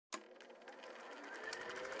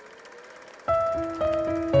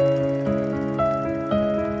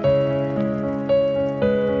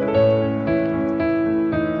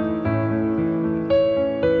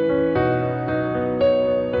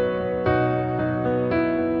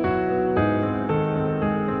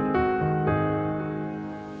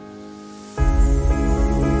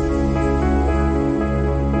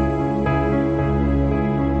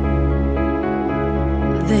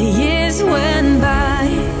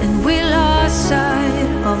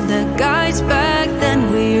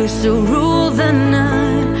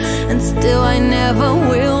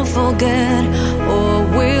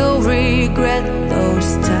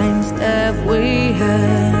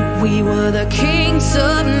kings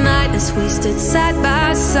of night as we stood side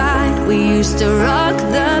by side. We used to rock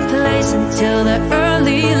the place until the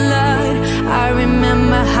early light. I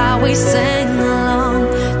remember how we sang along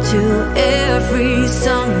to every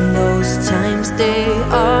song. Those times they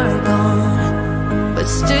are gone, but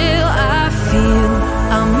still I feel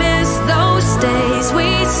I'll miss those days we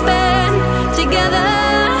spent together.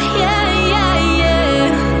 Yeah, yeah,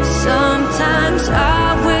 yeah. Sometimes I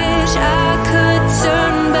wish I could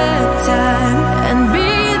turn back time and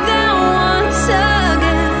be there once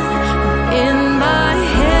again. In my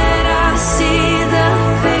head I see the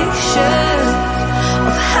pictures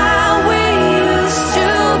of how we used to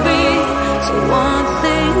be. So one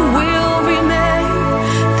thing will remain,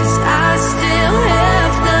 'cause I still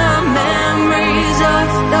have the memories of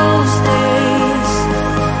those days.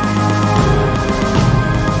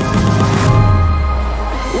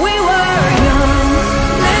 We were young,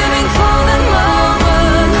 living for the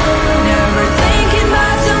moment, never thinking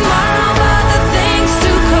about tomorrow, about the things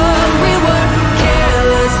to come. We were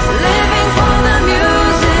careless, living for the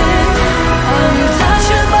music,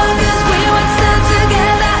 untouchable 'cause we would stand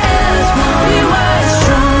together as one. We were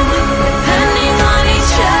strong, depending on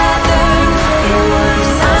each other. It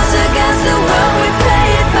was us against the world, we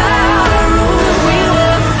played by our rules. We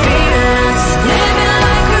were fearless, living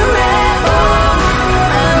like a rebel,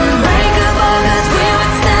 unbreakable 'cause we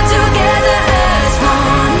would stand together as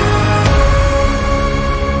one.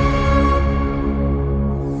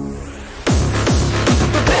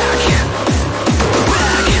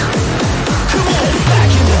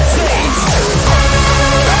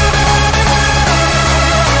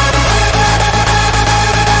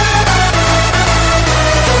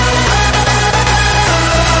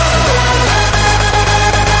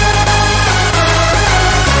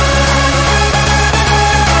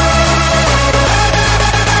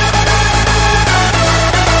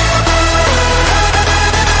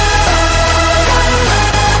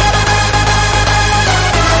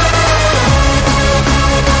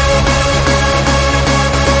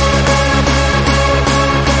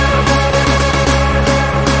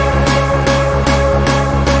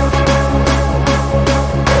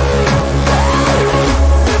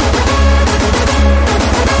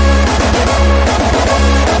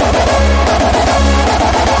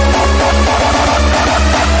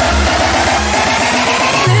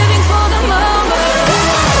 Living for the moment.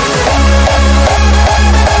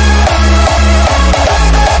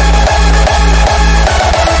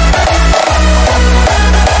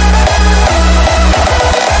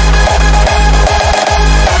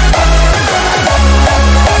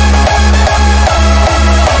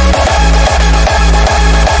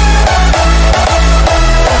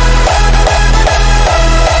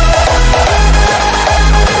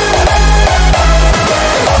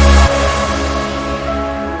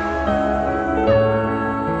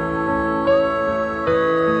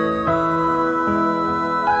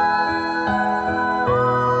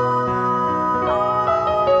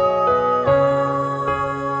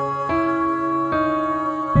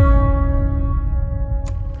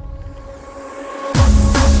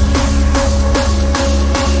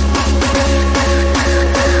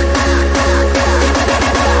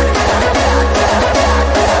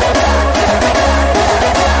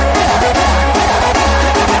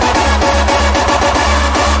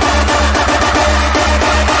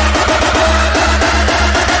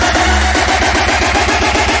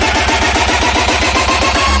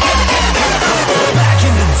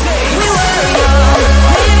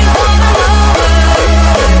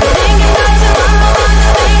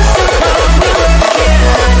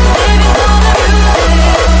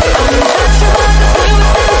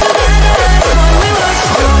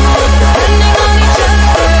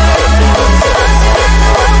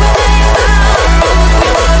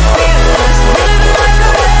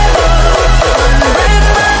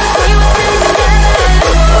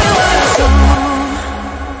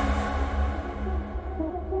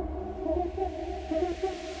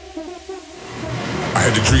 I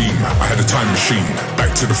had a dream, I had a time machine.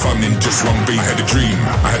 Back to the fun in just one beat. I had a dream,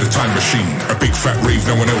 I had a time machine. A big fat rave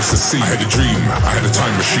no one else has seen. I had a dream, I had a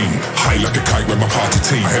time machine. High like a kite with my party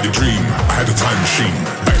team. I had a dream, I had a time machine.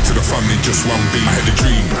 Back to the fun in just one beat. I had a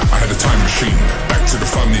dream, I had a time machine. Back to the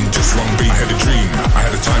fun in just one beat. I had a dream, I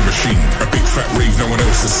had a time machine. A big fat rave no one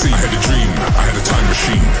else has seen. I had a dream, I had a time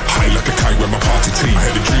machine. High like a kite with my party team. I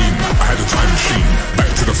had a dream, I had a time machine.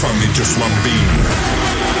 Back to the fun in just one beat.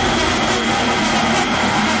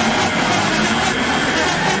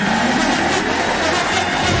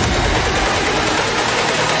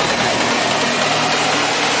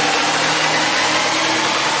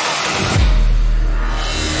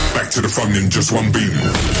 To the fun in just one beat.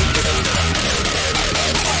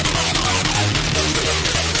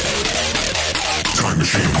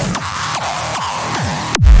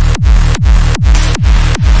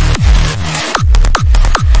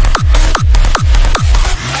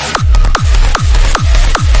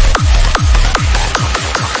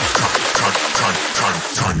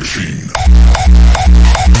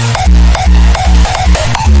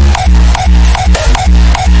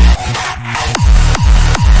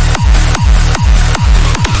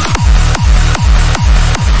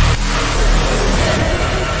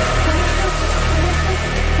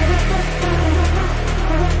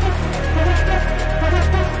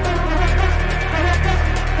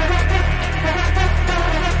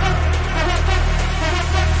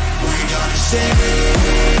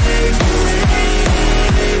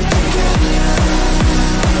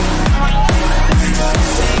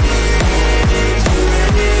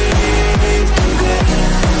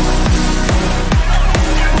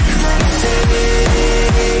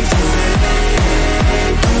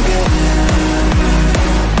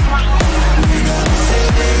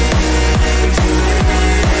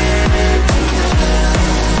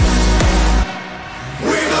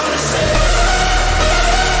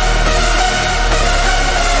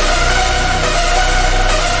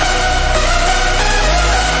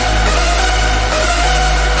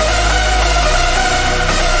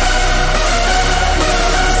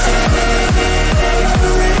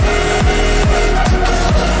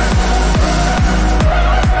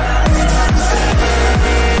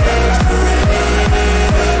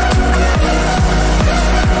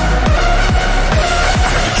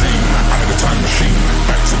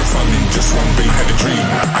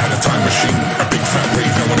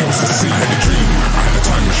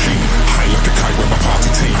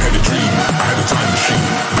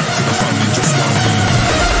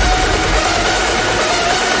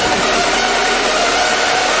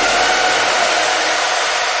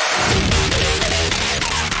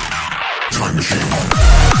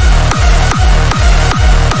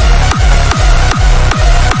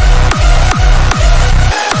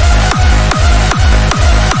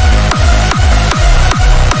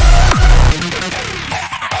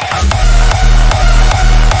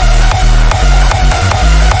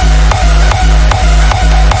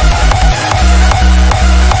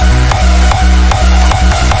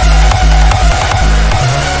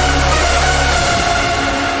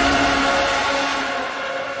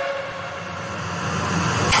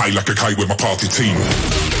 Like a kite with my party team.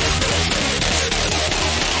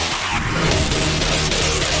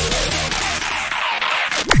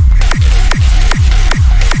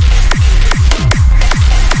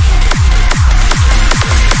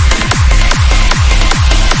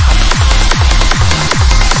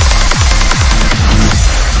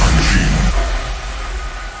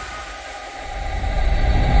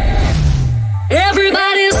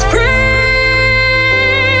 Everybody's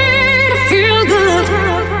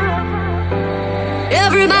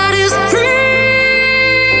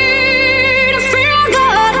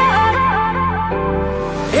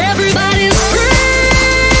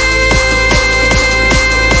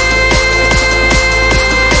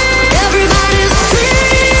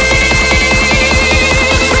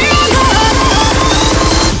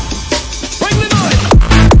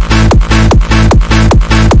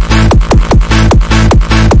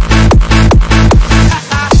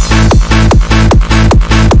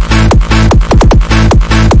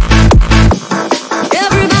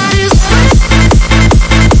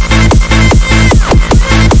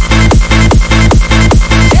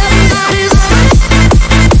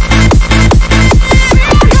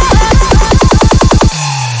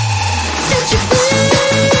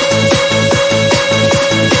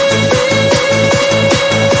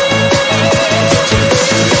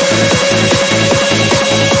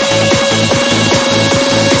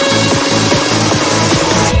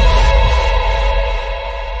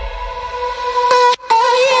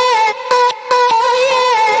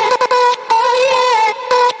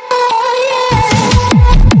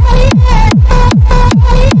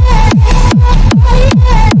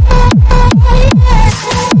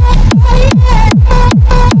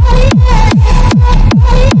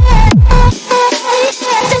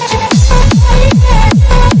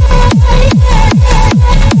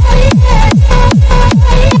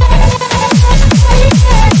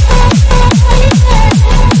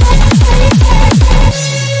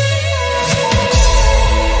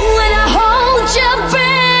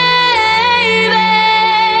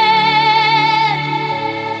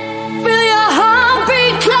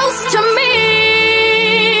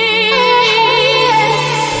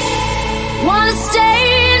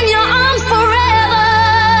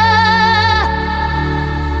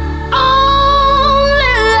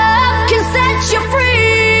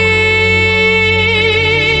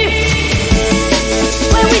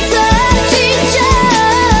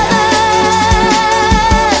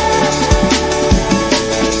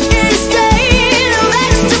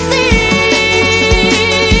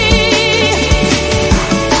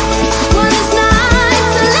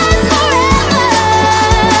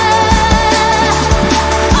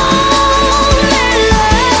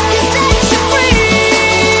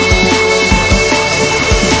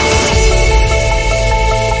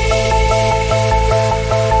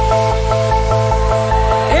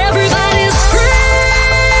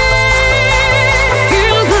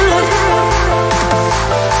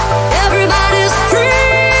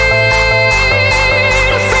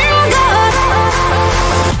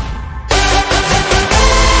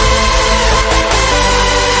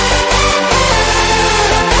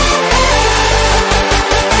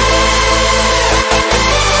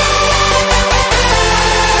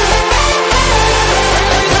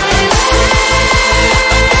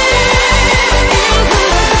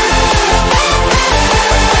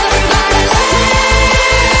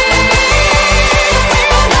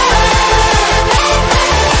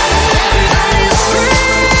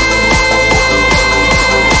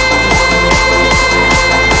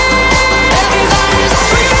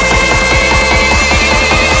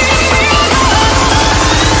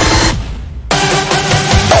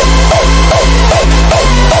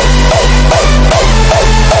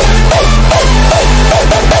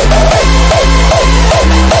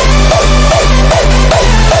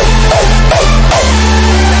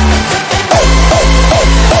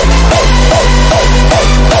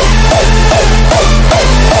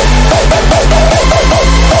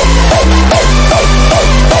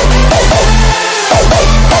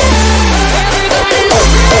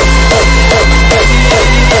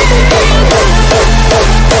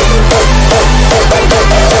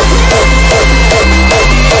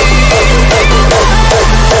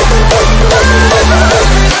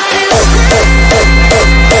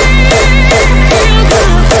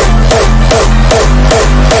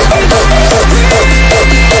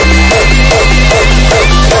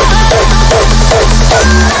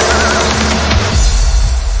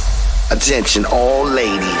Attention all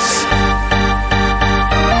ladies.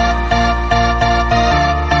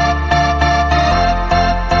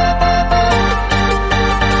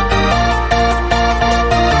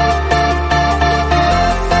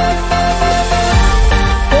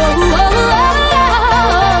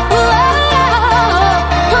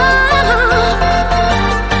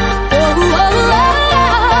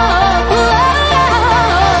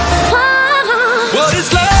 What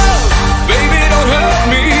is love? Baby, don't hurt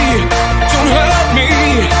me. Don't hurt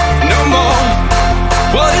me.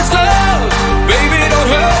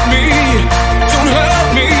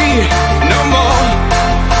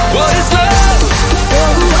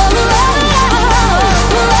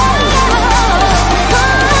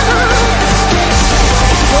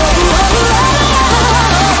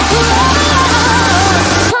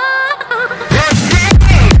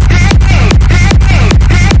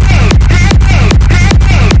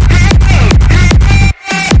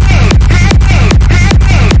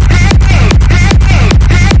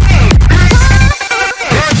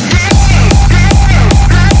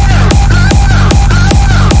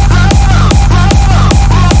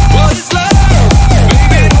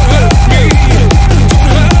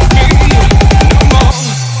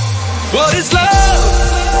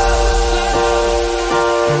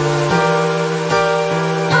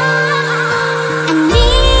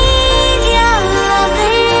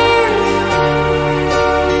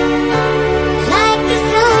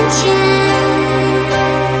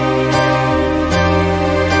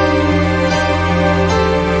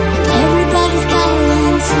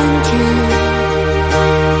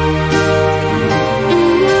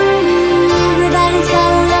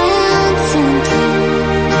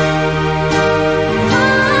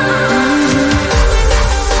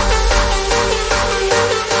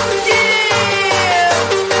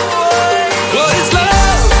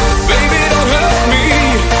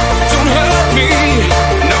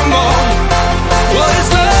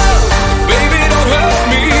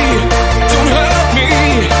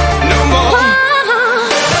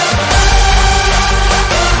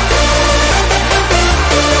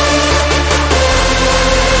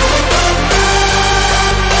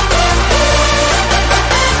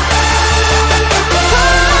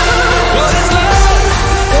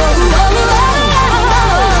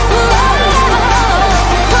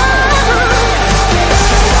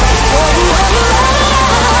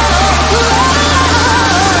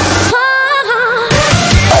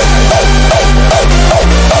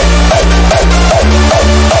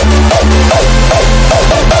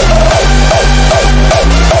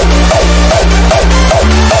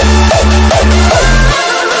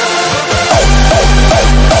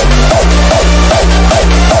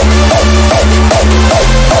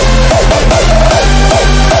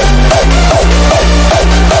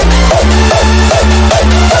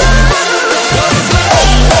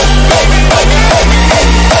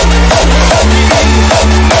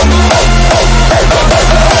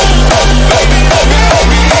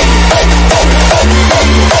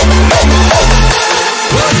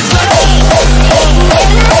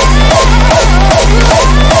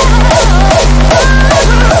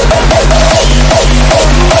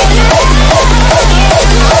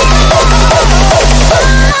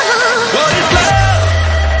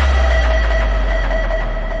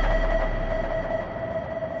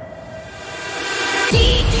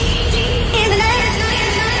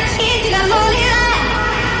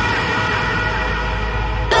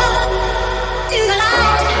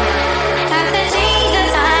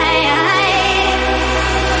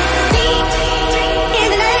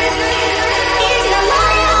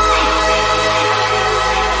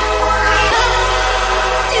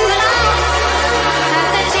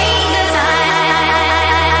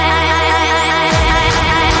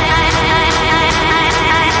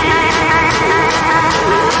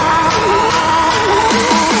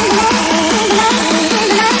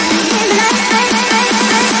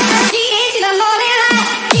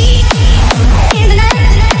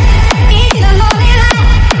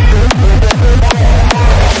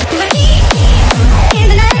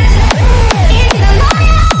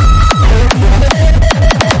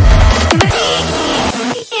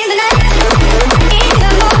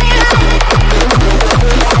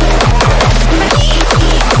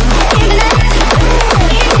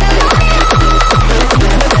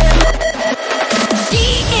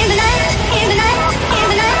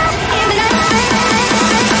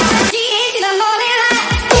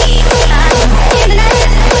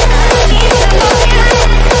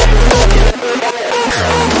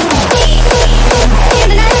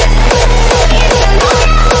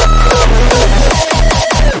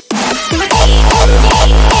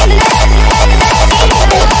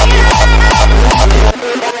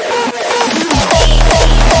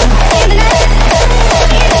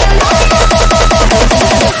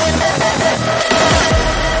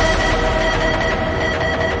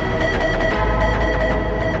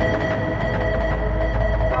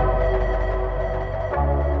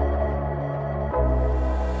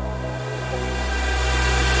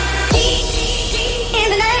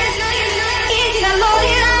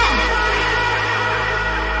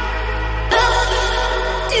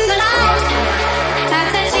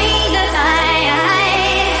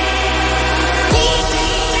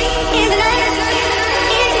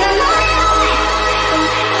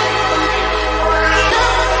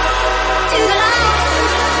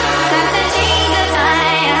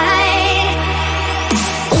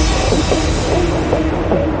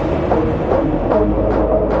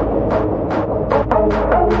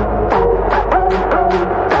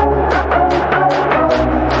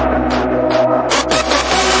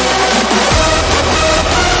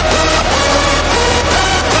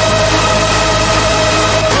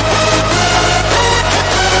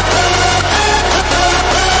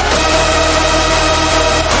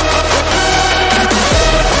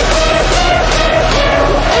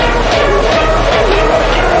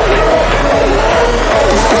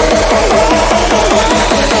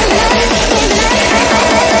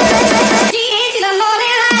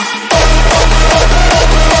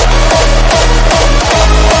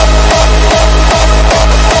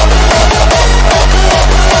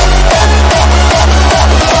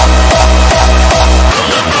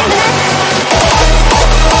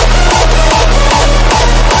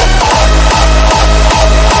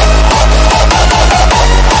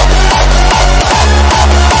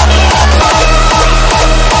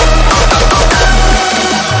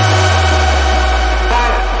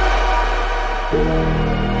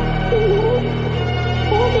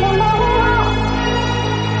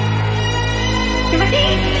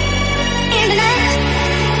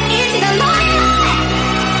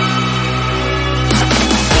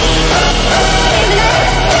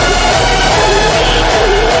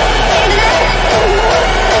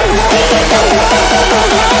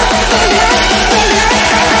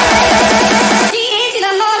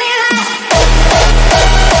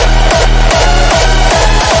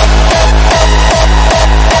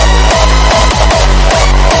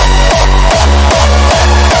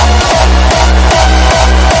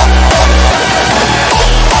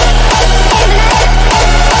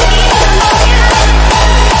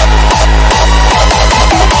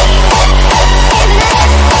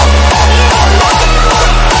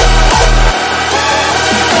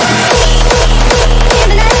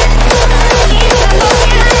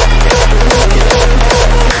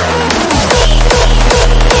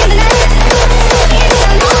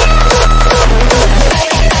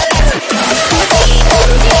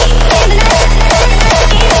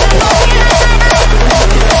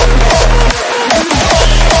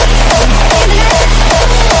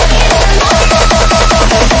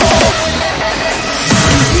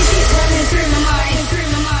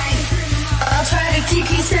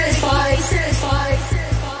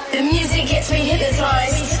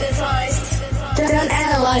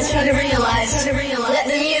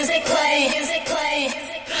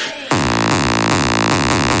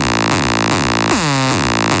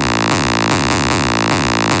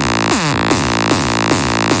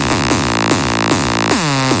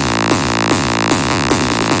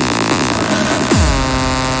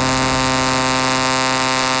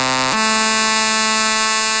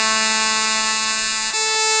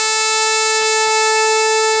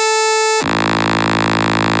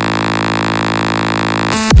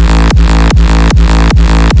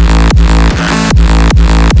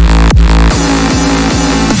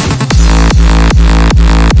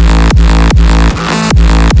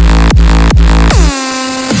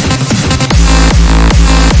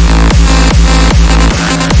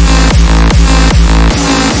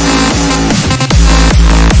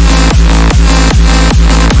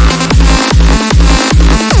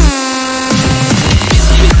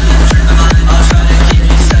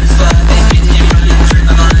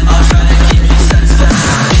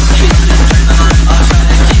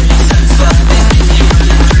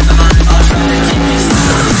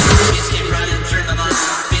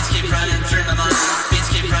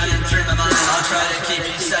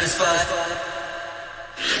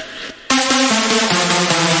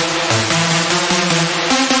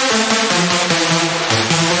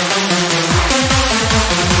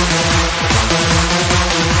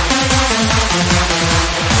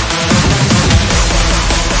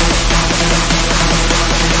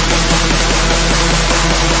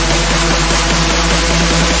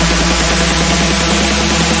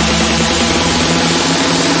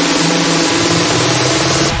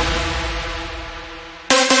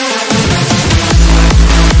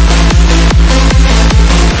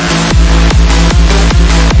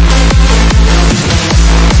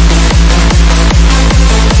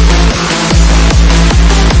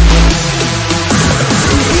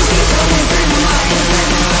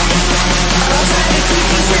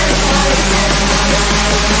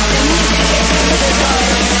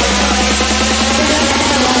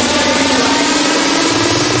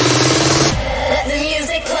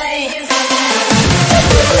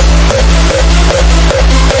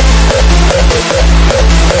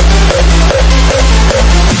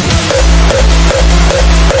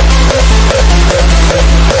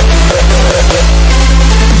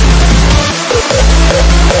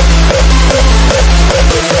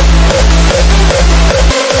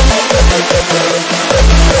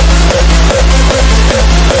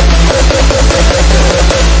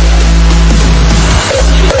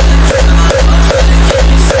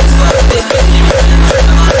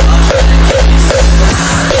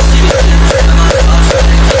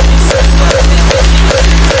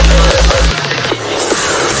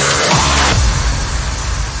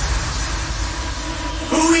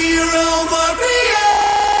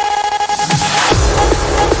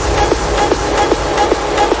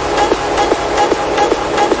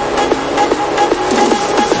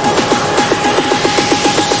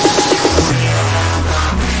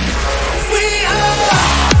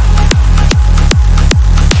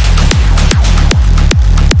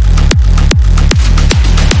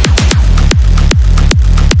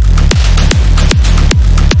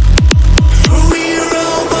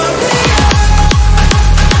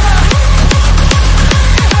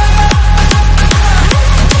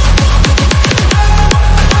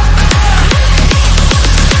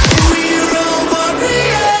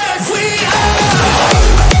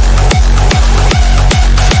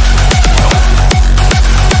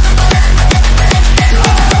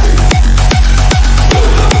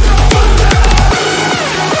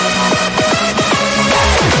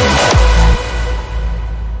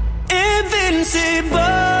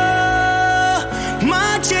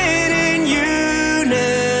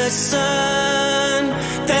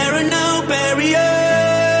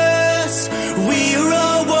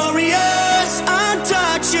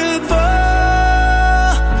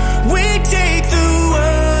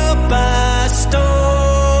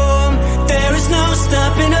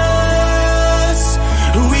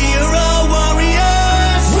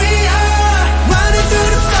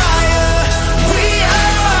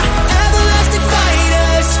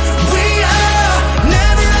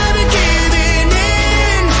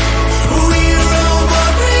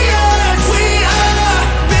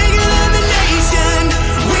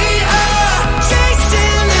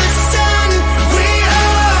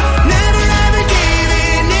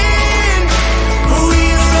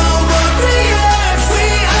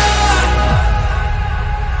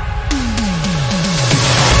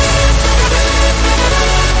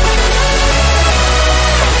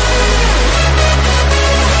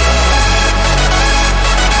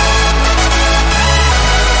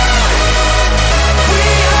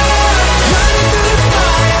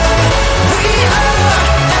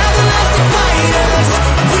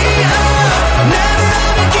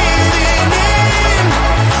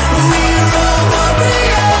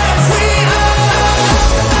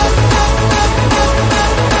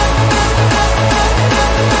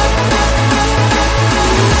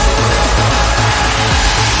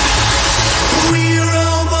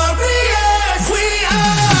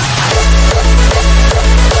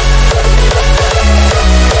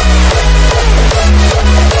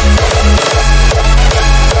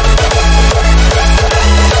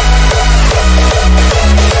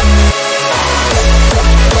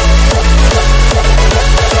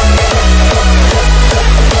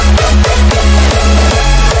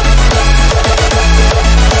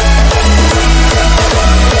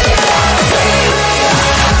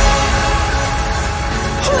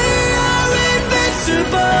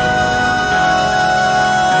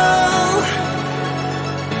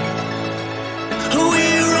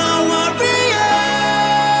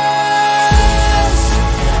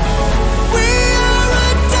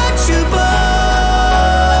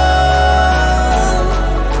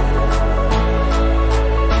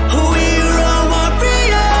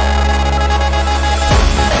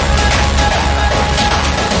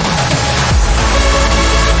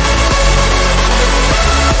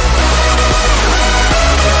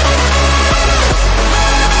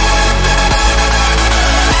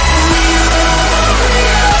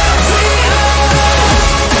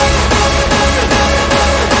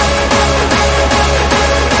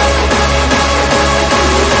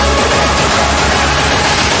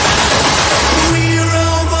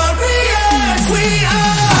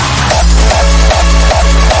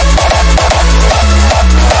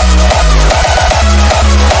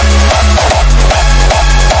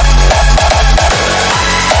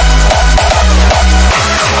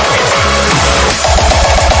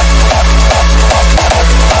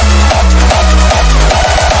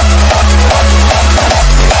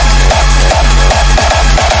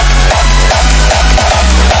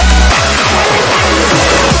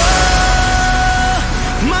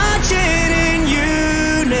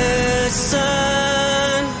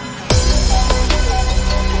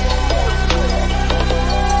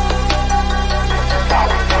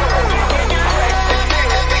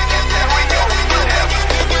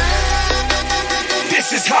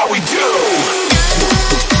 how we do.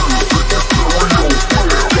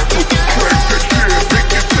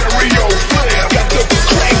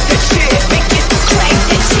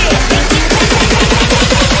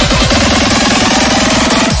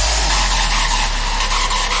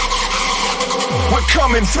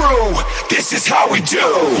 Coming through, this is how we do.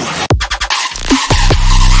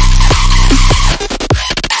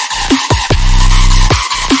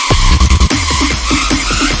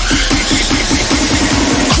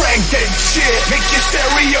 Crank that shit, make your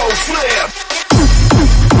stereo flip.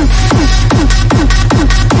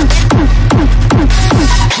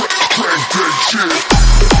 Crank that shit.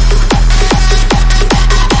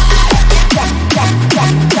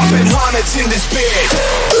 Dropping hundreds in this bitch.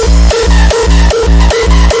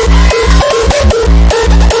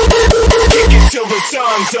 Till the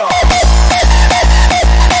sun's up.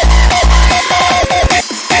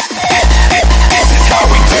 This is how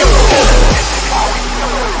we do.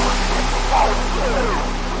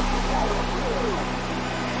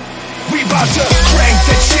 We bout to crank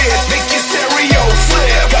the shit, make your stereo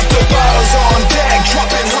flip. Got the bottles on deck,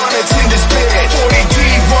 dropping hundreds in this bitch. 40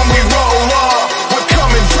 deep when we roll up, we're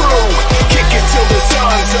coming through. Kick it till the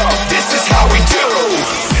sun's up. This is how we do.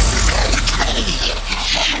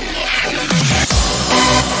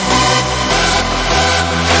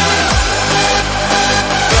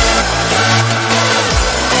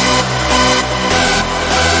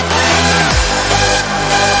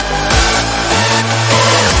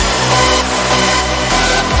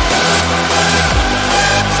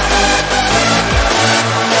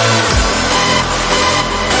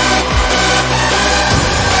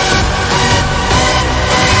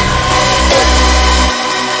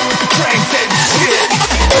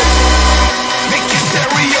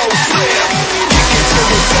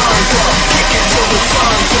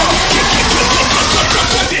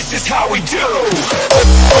 This is how we do.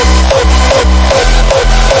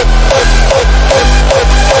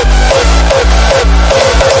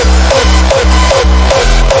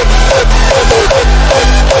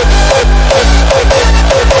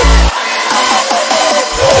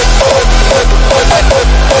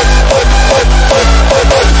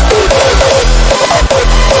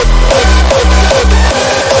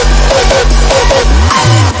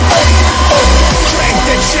 Crank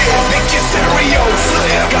that shit, make your stereo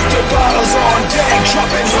flip. Got the bottles on deck,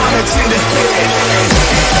 dropping hundreds in this bitch.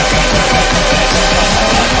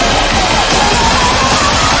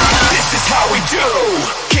 This is how we do.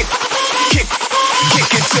 Kick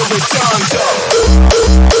it till the sun's up.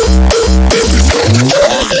 This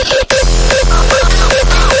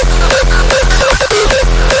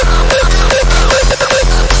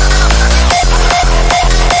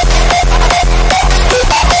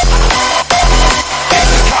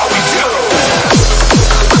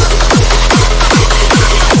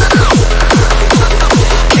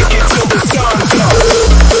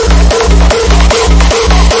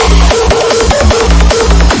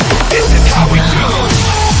is how we do.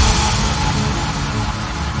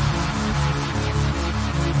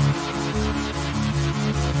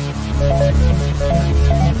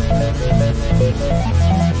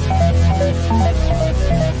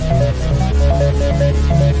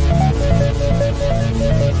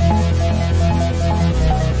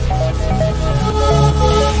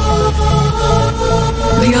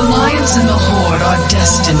 The Alliance and the Horde are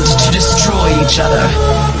destined to destroy each other.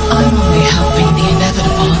 I'm only helping the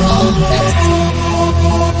inevitable along.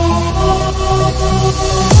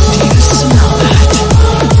 Do you smell that?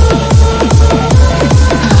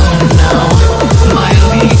 Oh no, my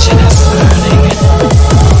legion is burning.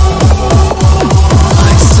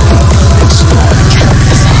 I smell the ritual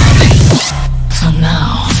campfire. For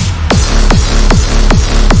now.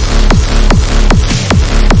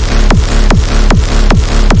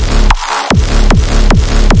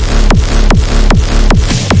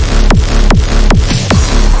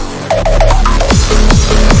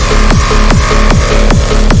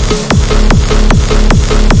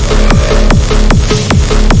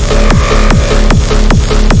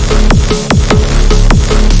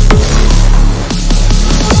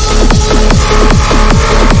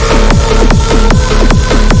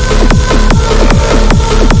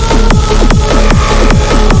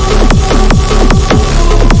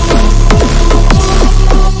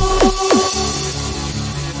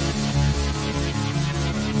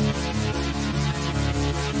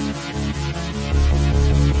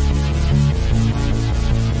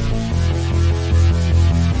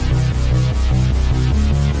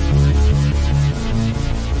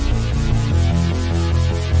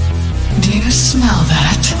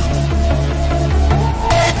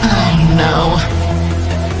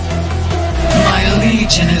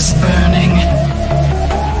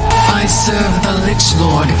 serve the Lich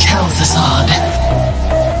Lord Kel'Thuzad.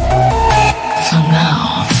 For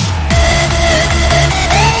now.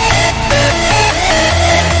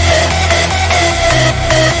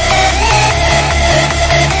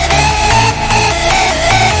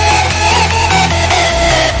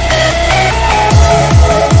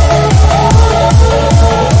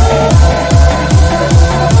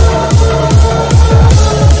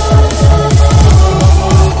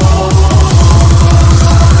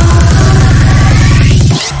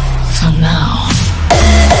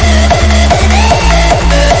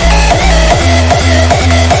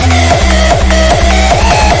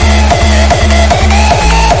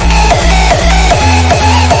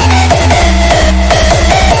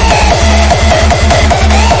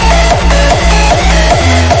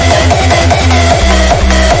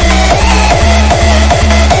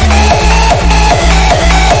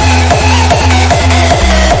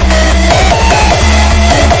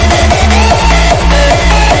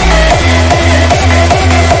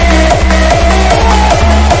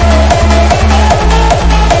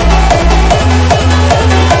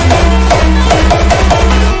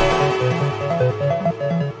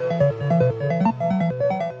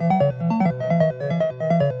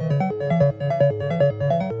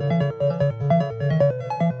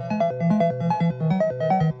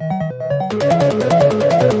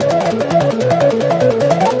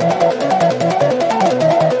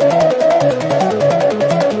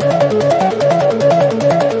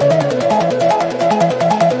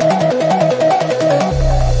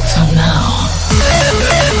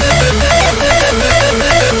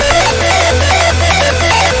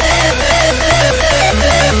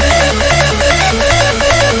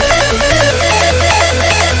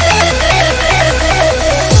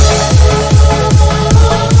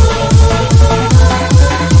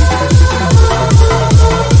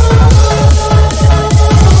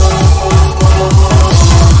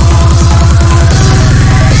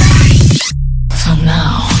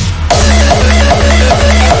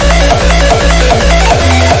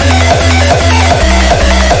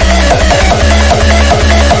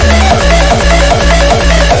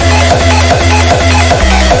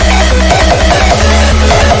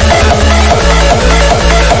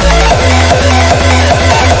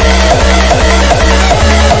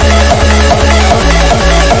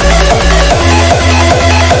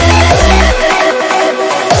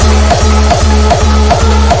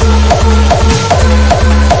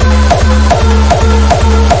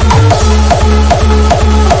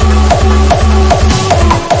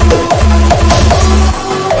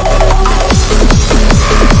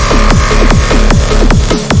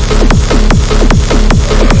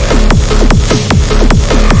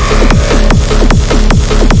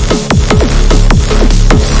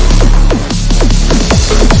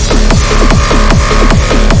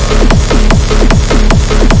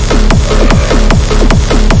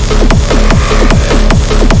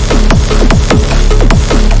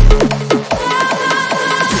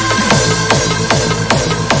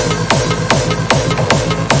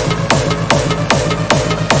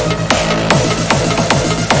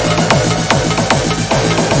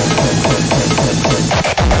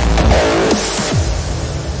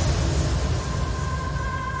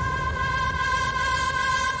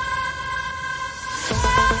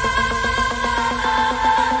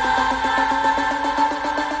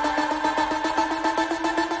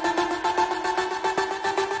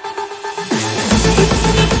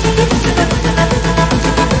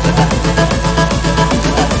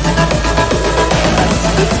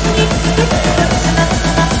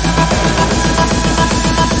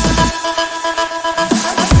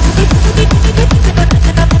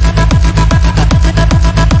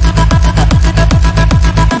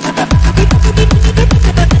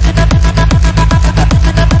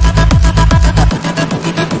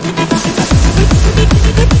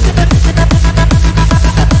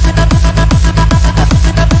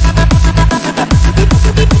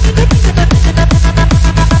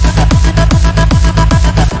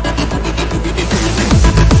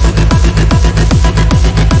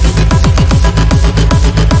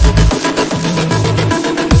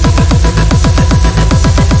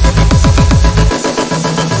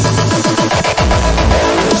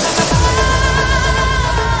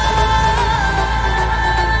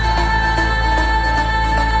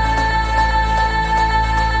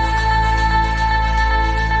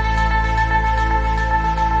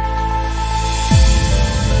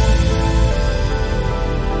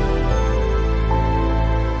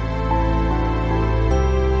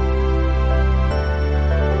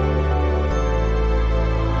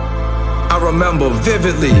 remember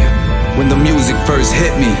vividly when the music first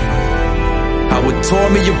hit me, how it tore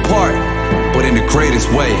me apart but in the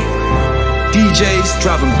greatest way. DJs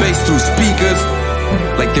driving bass through speakers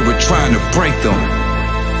like they were trying to break them.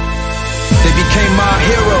 They became my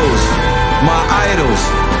heroes, my idols,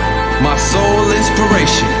 my sole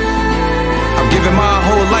inspiration. I've given my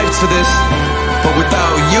whole life to this, but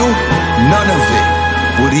without you, none of it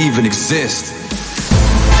would even exist.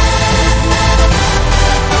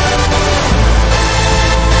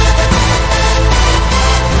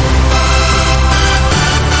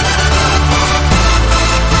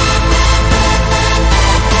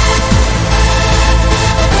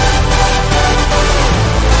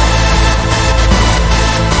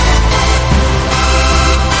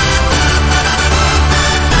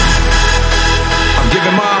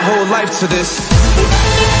 Giving my whole life to this.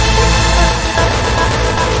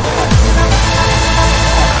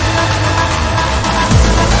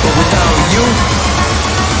 But without you,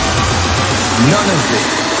 none of it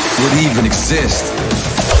would even exist.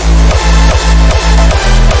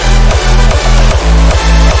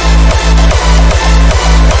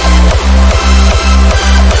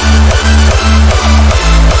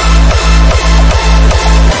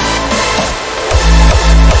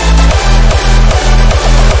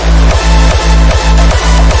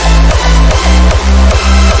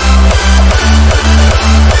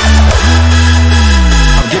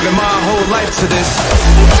 To this.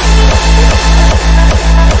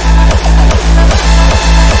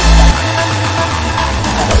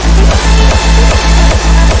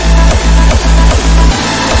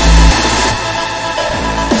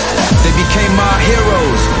 They became my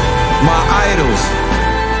heroes, my idols,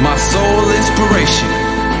 my sole inspiration.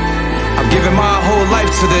 I've given my whole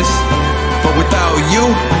life to this, but without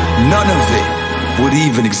you, none of it would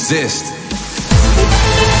even exist.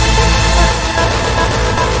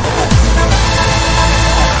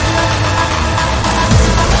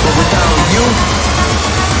 Without you,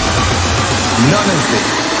 none of it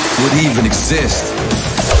would even exist.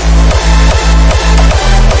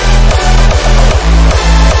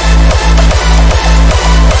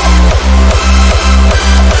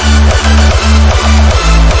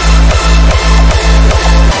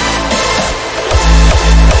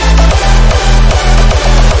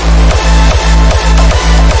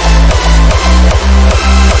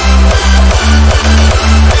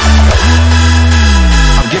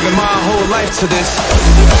 Giving my whole life to this.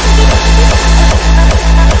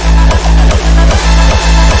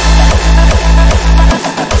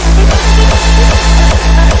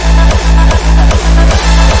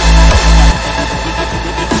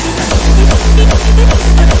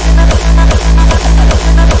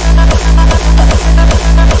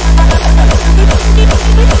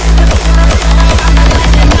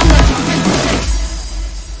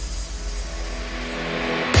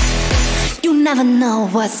 Never know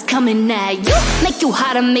what's coming at you. Make you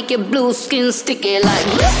hot and make your blue skin sticky like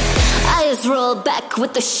glue. I just roll back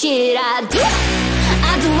with the shit I do.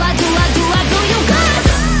 I do you good.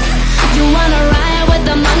 You wanna ride with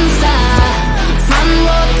the monster. Front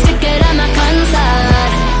row ticket at my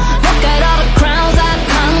concert. Look at all the crowns I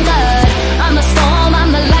conquered. I'm the storm,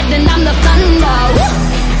 I'm the lightning, I'm the thunder.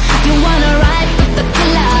 You wanna ride with the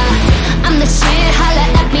killer. I'm the shit, holla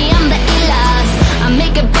at me, I'm the illest. I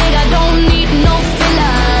make it big, I don't need no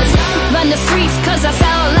fillers. Run the streets cause I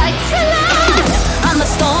sound like fillers. I'm the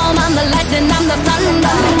storm, I'm the lightning, I'm the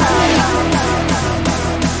thunder.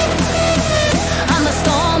 I'm the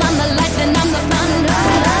storm, I'm the lightning, I'm the thunder.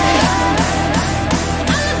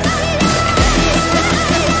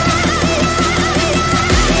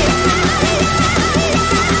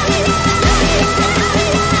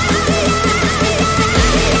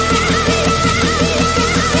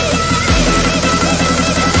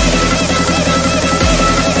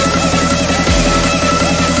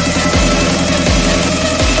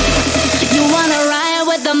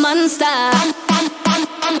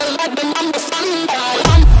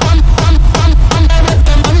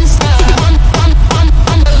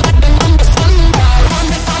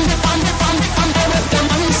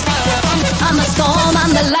 I'm the storm,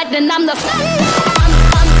 I'm the lightning, I'm the thunder.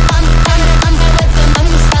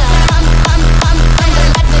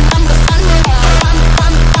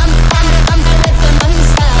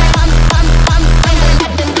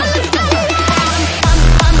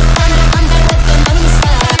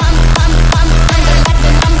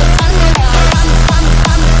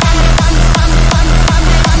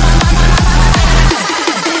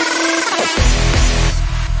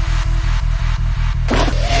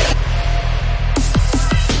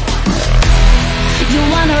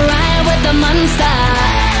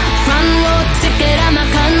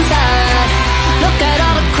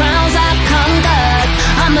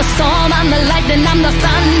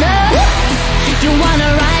 You wanna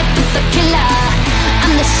ride with the killer?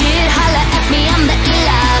 I'm the shit, holla at me, I'm the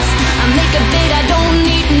illest. I make it big, I don't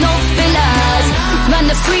need no fillers. Run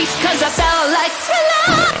the streets cause I sound like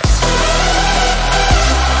Thriller.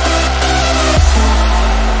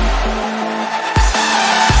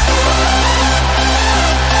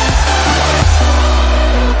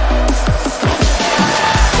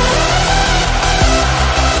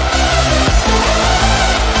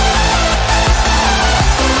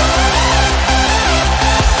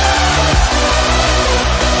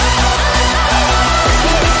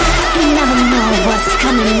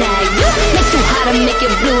 Coming at you, make you hot and make your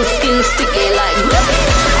blue skin sticky like glue.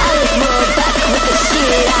 I just roll back with the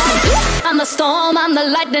shit I do. I'm the storm, I'm the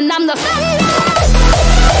lightning, I'm the thunder.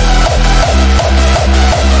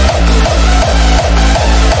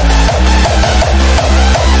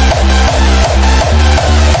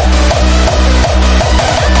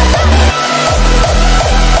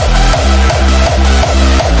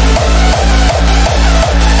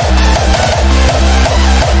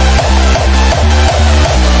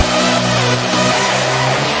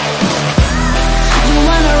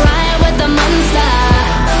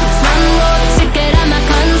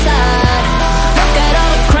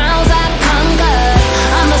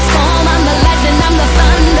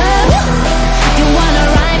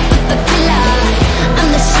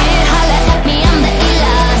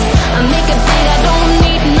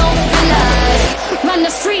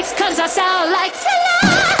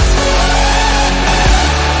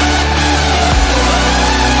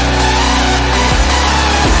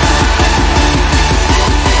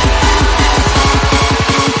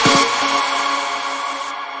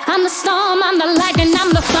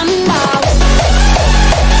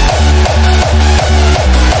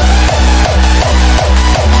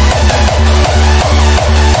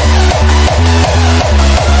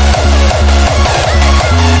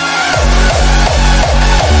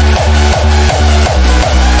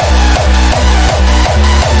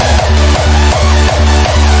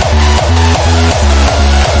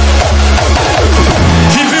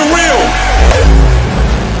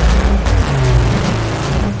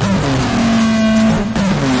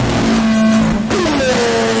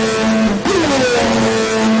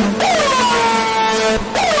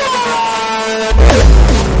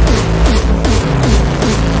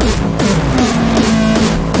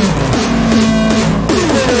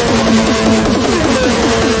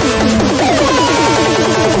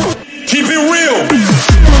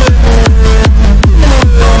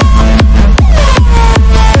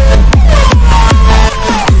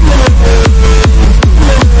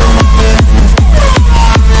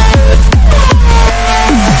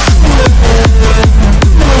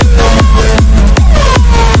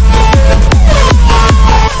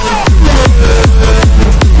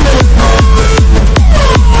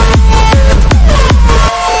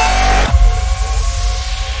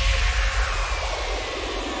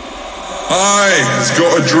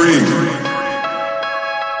 Got a dream.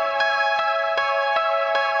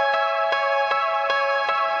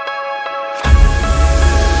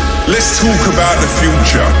 Let's talk about the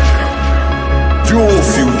future. Your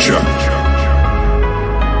future.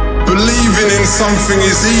 Believing in something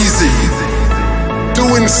is easy.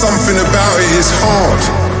 Doing something about it is hard.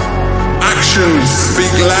 Actions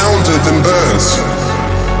speak louder than words.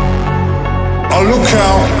 I look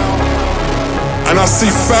out and I see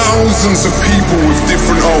thousands of people with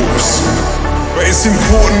different hopes. But it's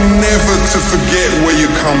important never to forget where you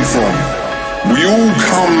come from. We all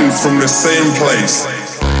come from the same place.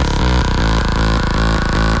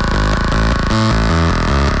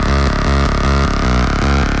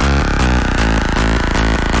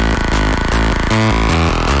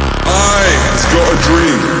 I've got a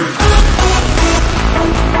dream.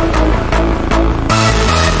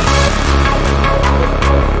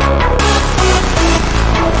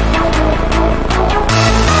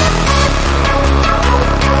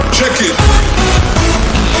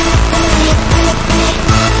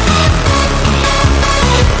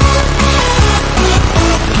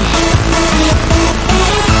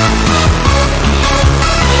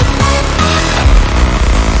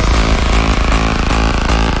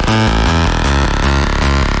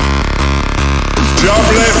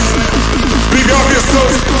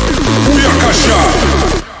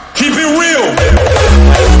 Keep it real.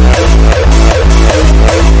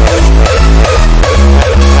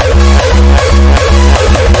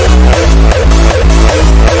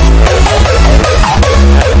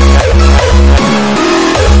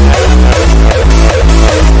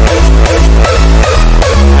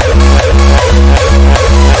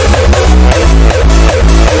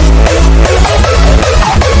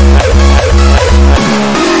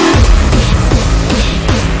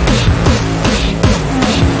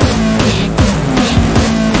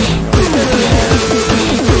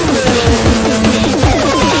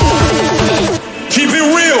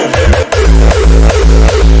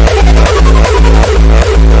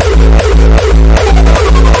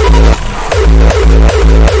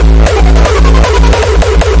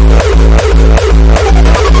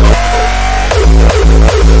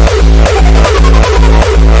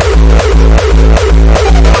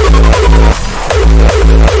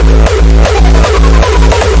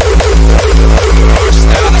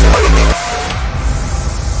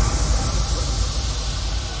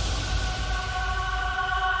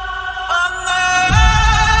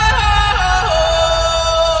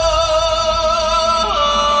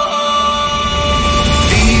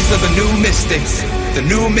 the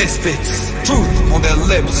new misfits. Truth on their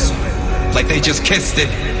lips, like they just kissed it.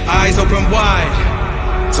 Eyes open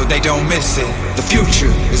wide, so they don't miss it. The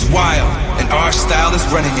future is wild, and our style is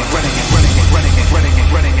running it, running it, running it, running it, running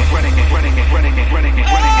it, running it, running it, running it, running it, running it, running it, running it, running it, running it.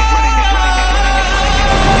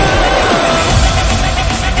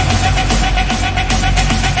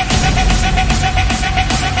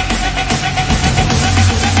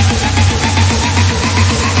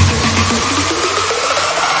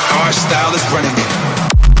 Our style is running it.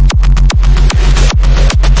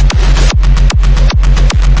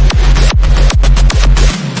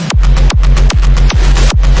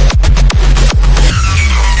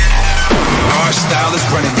 Our style is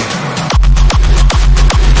running it.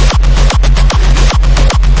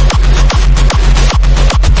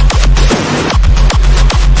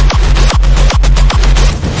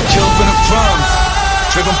 Children of drums,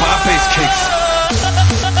 driven by bass kicks.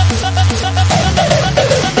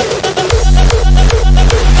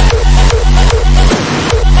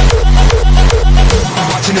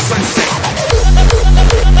 Watching the sunset.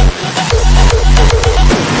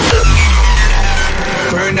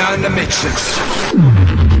 Burn out in the matrix.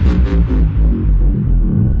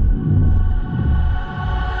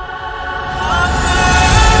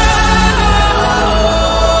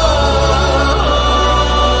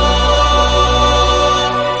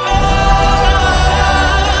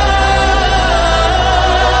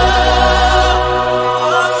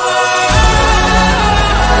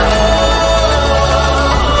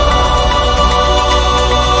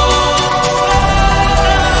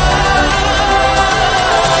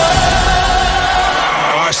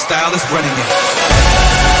 Style is running it.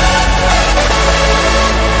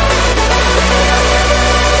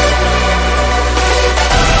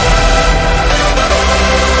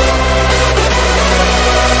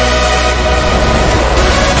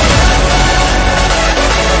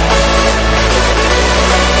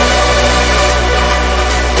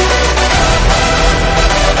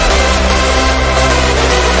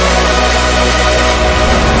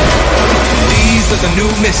 These are the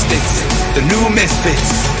new mystics, the new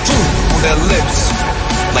misfits. Truth on their lips,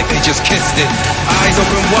 like they just kissed it. Eyes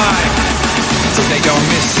open wide, so they don't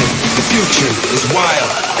miss it. The future is wild,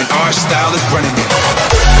 and our style is running it.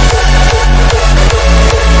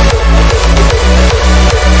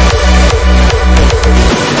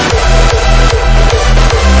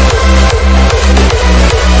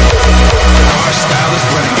 Our style is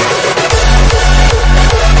running it.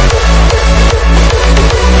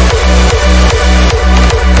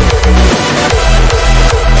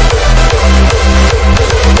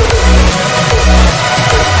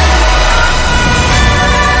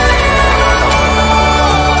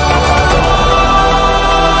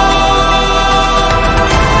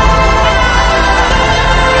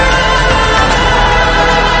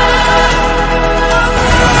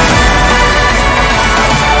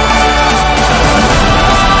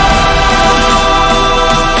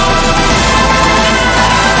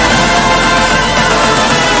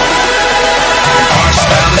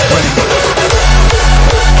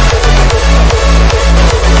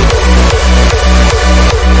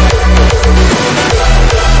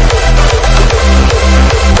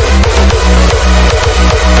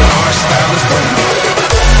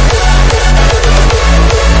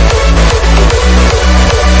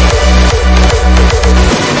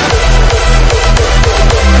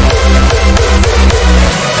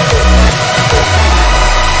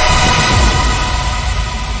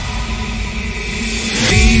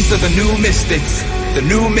 The new mystics, the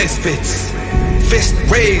new misfits. Fist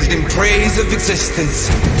raised in praise of existence.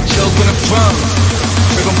 Children of drums,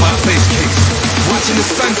 driven by bass kicks. Watching the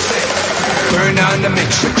sunset, burn out in the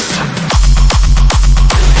matrix.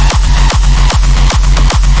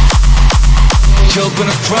 Children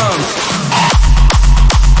of drums,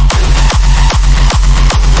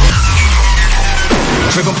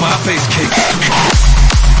 driven by bass kicks.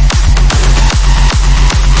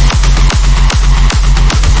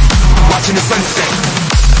 Watching the sunset.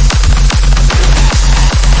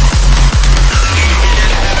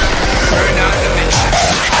 Burn out the matrix.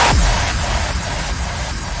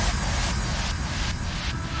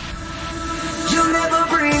 You'll never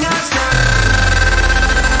bring us down.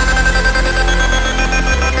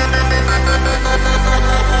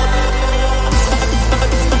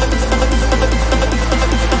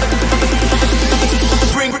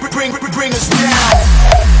 Bring us down.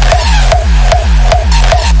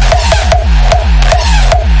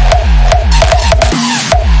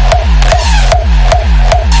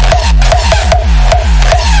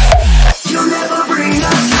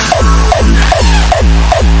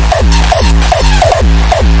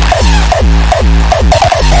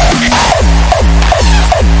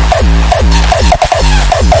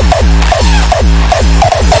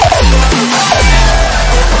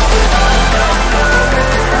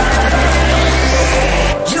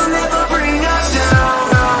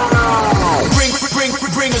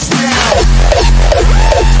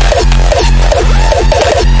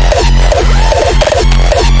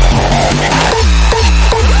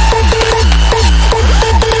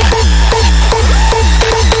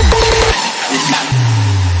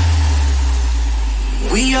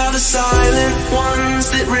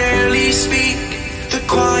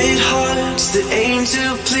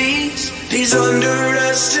 These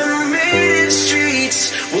underestimated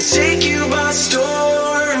streets will take you by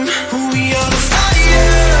storm. We are the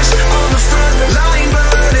fires on the front line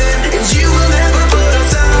burning, and you will never put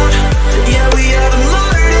us out. Yeah, we are the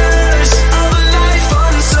martyrs of a life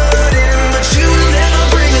uncertain, but you will never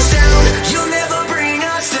bring us down. You'll never bring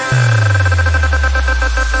us down.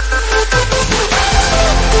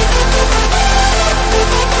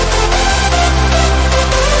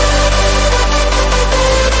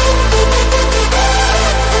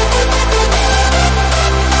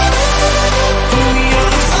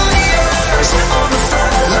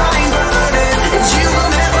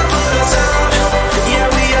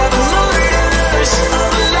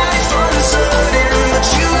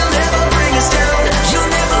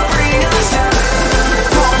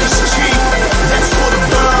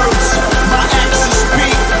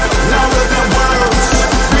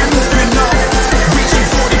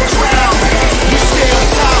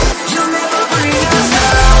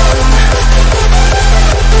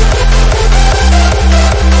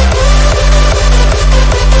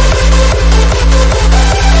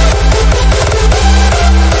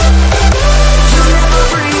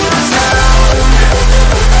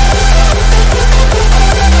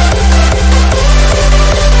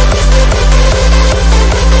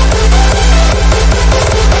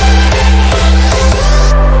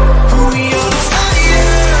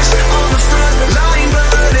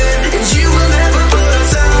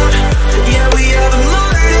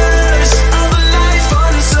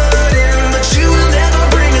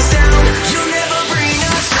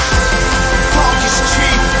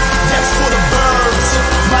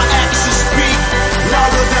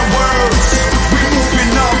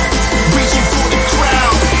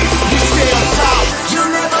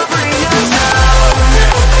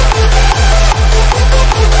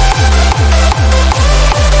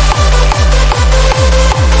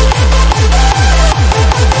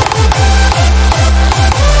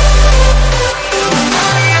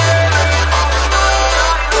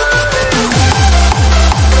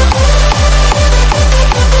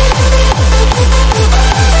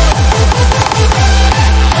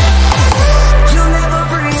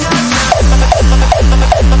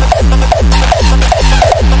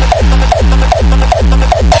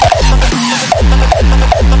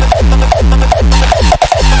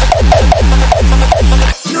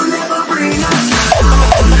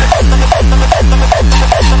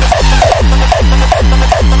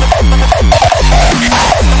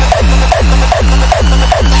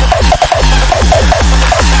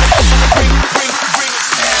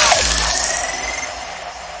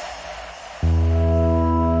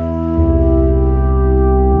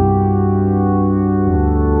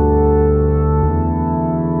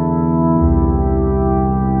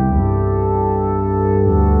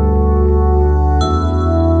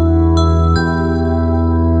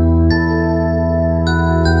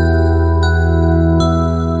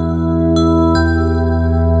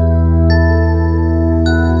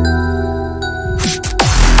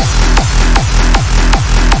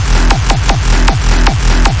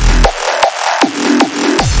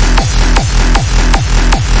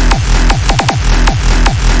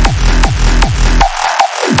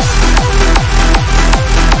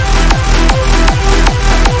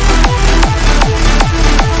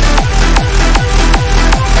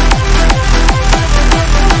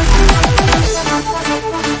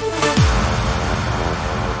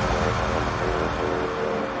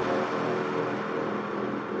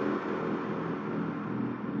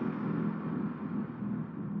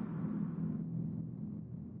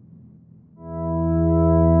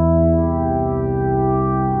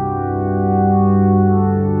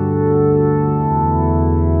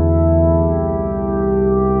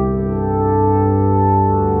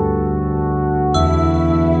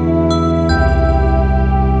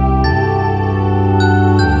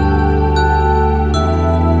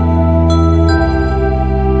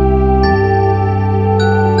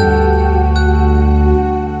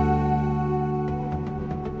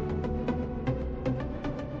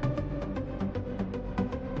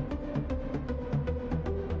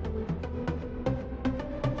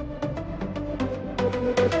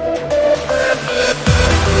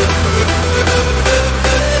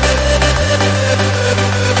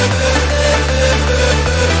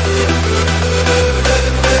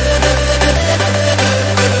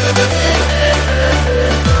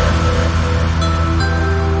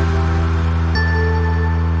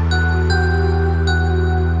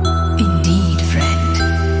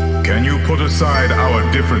 aside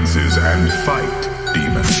our differences and fight,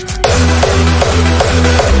 demon.